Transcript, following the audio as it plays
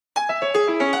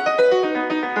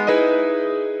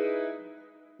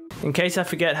In case I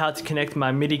forget how to connect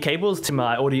my MIDI cables to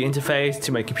my audio interface,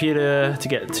 to my computer, to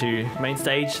get to main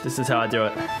stage, this is how I do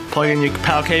it. Plug in your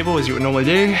power cable as you would normally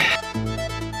do.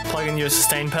 Plug in your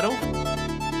sustain pedal.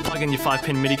 Plug in your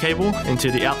 5-pin MIDI cable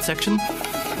into the out section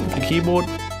of the keyboard.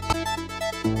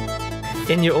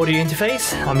 In your audio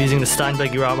interface, I'm using the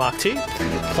Steinberg Ura Mark II.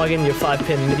 Plug in your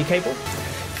 5-pin MIDI cable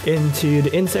into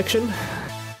the in section.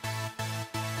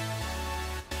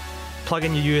 Plug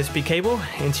in your USB cable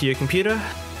into your computer.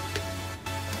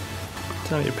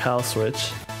 Turn on your power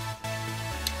switch.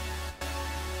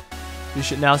 You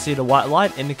should now see the white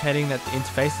light indicating that the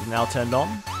interface is now turned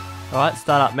on. Alright,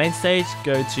 start up main stage,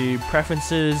 go to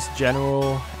Preferences,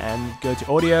 General, and go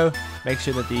to Audio. Make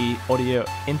sure that the audio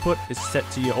input is set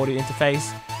to your audio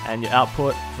interface, and your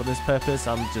output. For this purpose,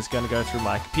 I'm just going to go through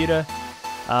my computer.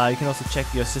 You can also check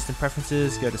your system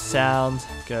preferences, go to Sound,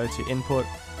 go to Input.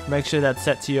 Make sure that's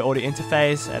set to your audio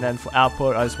interface, and then for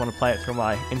output, I just want to play it through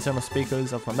my internal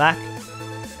speakers of my Mac.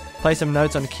 Play some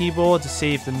notes on the keyboard to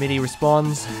see if the MIDI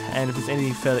responds, and if there's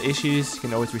any further issues, you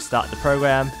can always restart the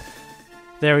program.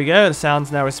 There we go, the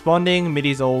sound's now responding,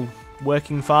 MIDI's all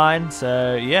working fine,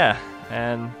 so yeah,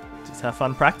 and just have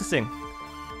fun practicing.